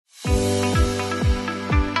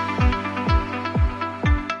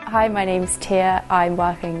Hi, my name's Tia. I'm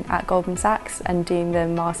working at Goldman Sachs and doing the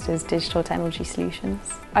Master's Digital Technology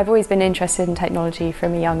Solutions. I've always been interested in technology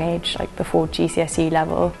from a young age, like before GCSE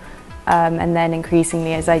level. And then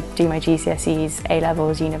increasingly as I do my GCSEs,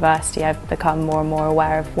 A-levels, university, I've become more and more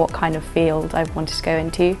aware of what kind of field I wanted to go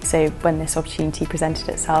into. So when this opportunity presented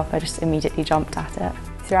itself, I just immediately jumped at it.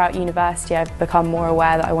 Throughout university, I've become more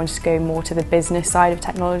aware that I wanted to go more to the business side of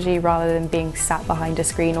technology rather than being sat behind a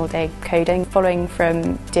screen all day coding. Following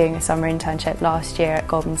from doing a summer internship last year at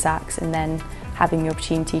Goldman Sachs and then having the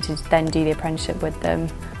opportunity to then do the apprenticeship with them,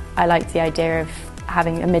 I liked the idea of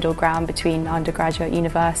having a middle ground between undergraduate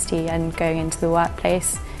university and going into the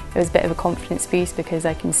workplace. It was a bit of a confidence boost because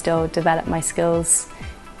I can still develop my skills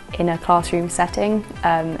in a classroom setting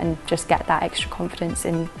and just get that extra confidence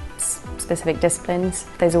in specific disciplines.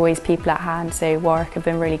 There's always people at hand, so Warwick have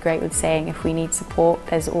been really great with saying if we need support,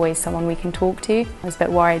 there's always someone we can talk to. I was a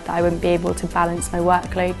bit worried that I wouldn't be able to balance my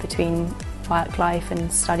workload between work life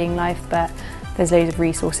and studying life, but there's loads of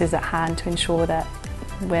resources at hand to ensure that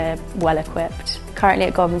we're well equipped. Currently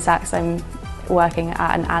at Goldman Sachs, I'm working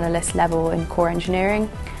at an analyst level in core engineering.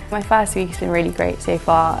 My first week has been really great so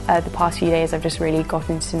far. The past few days I've just really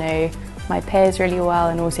gotten to know my peers really well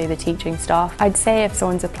and also the teaching staff. I'd say if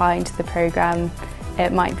someone's applying to the programme,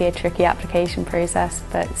 it might be a tricky application process,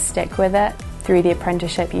 but stick with it. Through the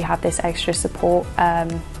apprenticeship you have this extra support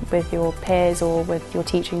with your peers or with your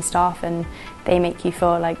teaching staff, and they make you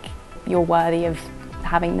feel like you're worthy of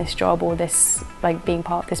having this job or this, like being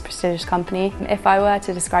part of this prestigious company. If I were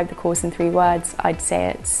to describe the course in 3 words, I'd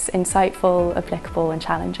say it's insightful, applicable and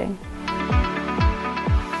challenging.